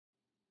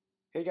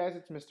Hey guys,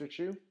 it's Mr.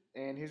 Chu,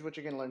 and here's what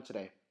you're going to learn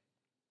today.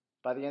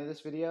 By the end of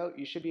this video,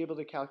 you should be able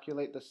to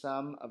calculate the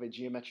sum of a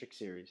geometric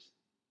series.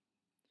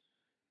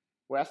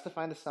 We're asked to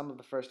find the sum of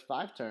the first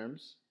 5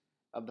 terms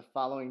of the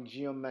following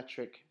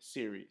geometric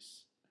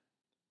series.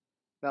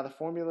 Now the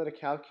formula to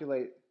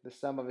calculate the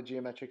sum of a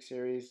geometric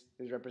series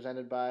is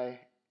represented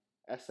by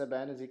S sub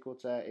n is equal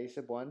to a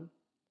sub 1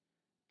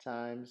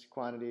 times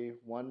quantity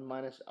 1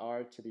 minus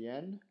r to the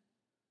n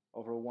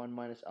over 1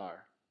 minus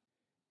r.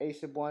 A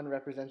sub 1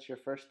 represents your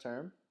first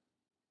term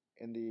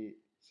in the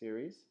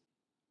series.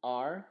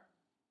 R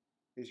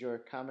is your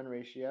common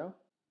ratio,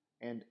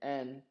 and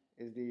n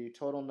is the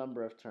total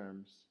number of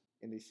terms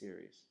in the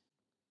series.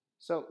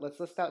 So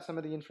let's list out some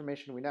of the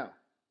information we know.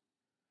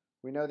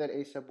 We know that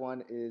a sub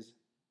 1 is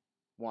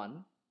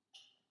 1.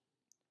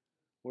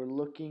 We're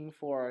looking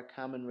for our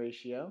common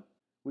ratio.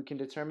 We can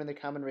determine the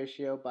common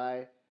ratio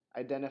by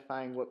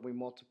identifying what we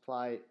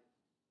multiply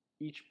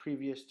each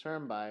previous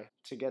term by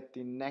to get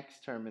the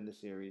next term in the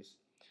series.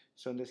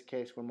 So in this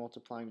case, we're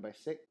multiplying by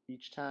 6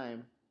 each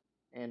time,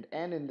 and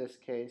n in this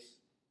case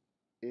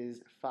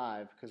is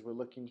 5 because we're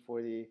looking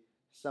for the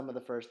sum of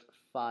the first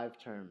 5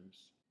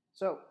 terms.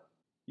 So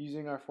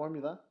using our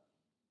formula,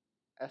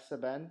 S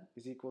sub n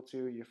is equal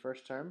to your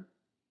first term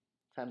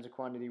times the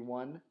quantity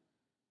 1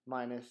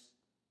 minus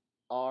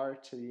r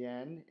to the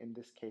n. In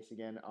this case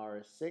again, r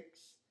is 6,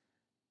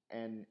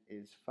 n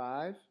is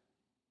 5,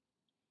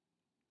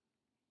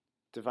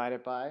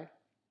 divided by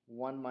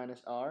 1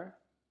 minus r.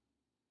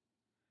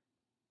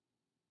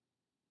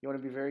 You want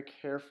to be very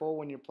careful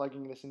when you're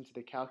plugging this into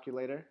the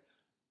calculator,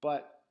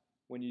 but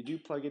when you do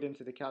plug it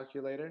into the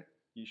calculator,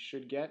 you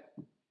should get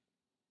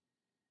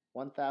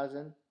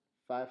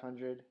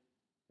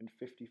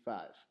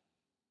 1,555.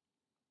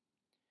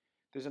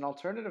 There's an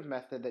alternative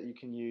method that you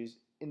can use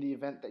in the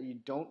event that you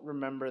don't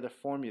remember the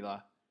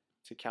formula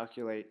to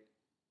calculate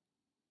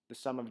the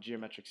sum of a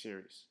geometric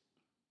series.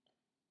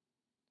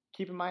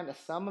 Keep in mind the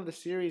sum of the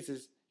series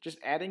is just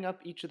adding up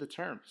each of the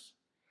terms.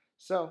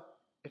 So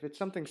if it's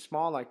something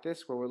small like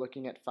this where we're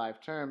looking at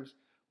 5 terms,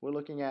 we're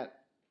looking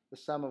at the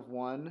sum of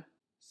 1,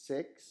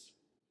 6,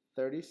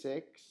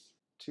 36,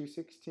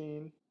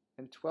 216,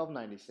 and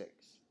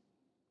 1296.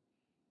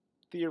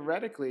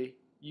 Theoretically,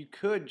 you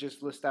could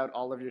just list out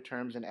all of your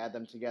terms and add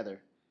them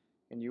together,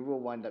 and you will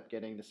wind up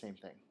getting the same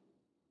thing.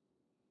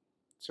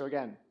 So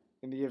again,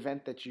 in the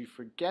event that you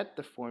forget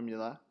the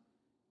formula,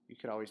 you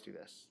could always do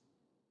this.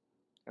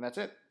 And that's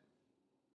it.